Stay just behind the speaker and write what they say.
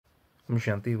Om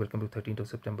Shanti, welcome to 13th of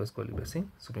September's Holy Blessing.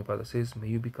 Supreme Father says, may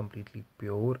you be completely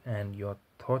pure and your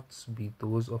thoughts be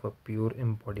those of a pure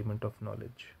embodiment of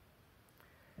knowledge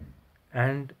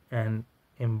and an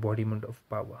embodiment of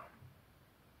power.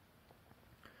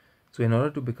 So in order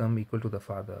to become equal to the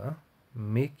Father,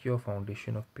 make your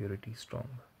foundation of purity strong.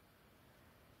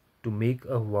 To make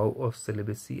a vow of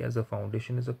celibacy as a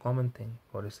foundation is a common thing.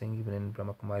 God is saying even in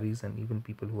Brahma Kumaris, and even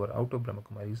people who are out of Brahma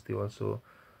Kumaris, they also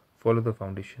follow the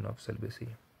foundation of celibacy.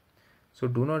 So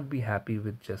do not be happy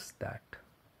with just that.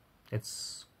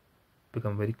 It's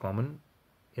become very common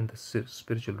in the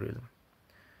spiritual realm.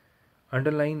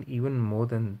 Underline even more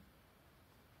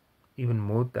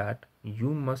that you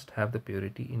must have the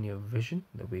purity in your vision,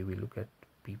 the way we look at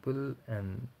people,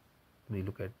 and we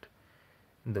look at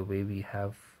the way we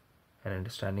have an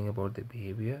understanding about their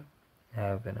behavior,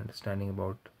 have an understanding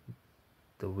about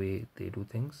the way they do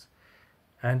things,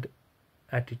 and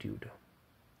attitude.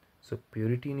 So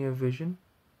purity in your vision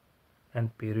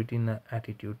and purity in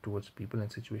attitude towards people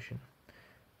and situation.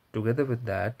 Together with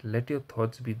that, let your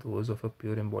thoughts be those of a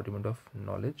pure embodiment of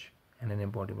knowledge and an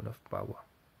embodiment of power.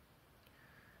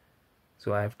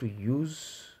 So I have to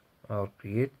use or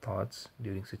create thoughts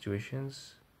during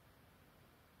situations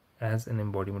as an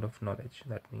embodiment of knowledge.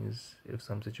 That means if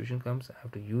some situation comes, I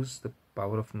have to use the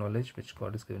power of knowledge which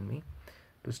God has given me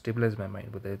to stabilize my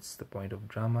mind, whether it's the point of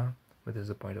drama, whether it's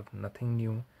the point of nothing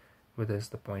new, whether it's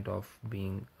the point of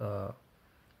being a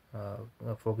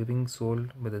forgiving soul,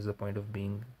 whether it's the point of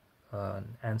being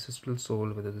an ancestral soul,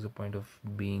 whether there's a point of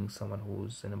being someone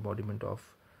who's an embodiment of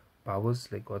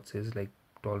powers, like God says, like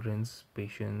tolerance,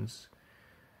 patience,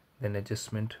 then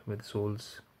adjustment with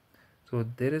souls. So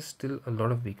there is still a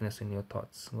lot of weakness in your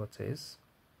thoughts, God says.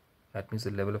 That means the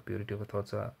level of purity of your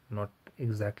thoughts are not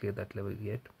exactly at that level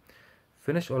yet.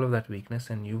 Finish all of that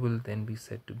weakness and you will then be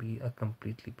said to be a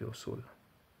completely pure soul.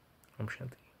 Om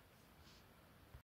Shanti.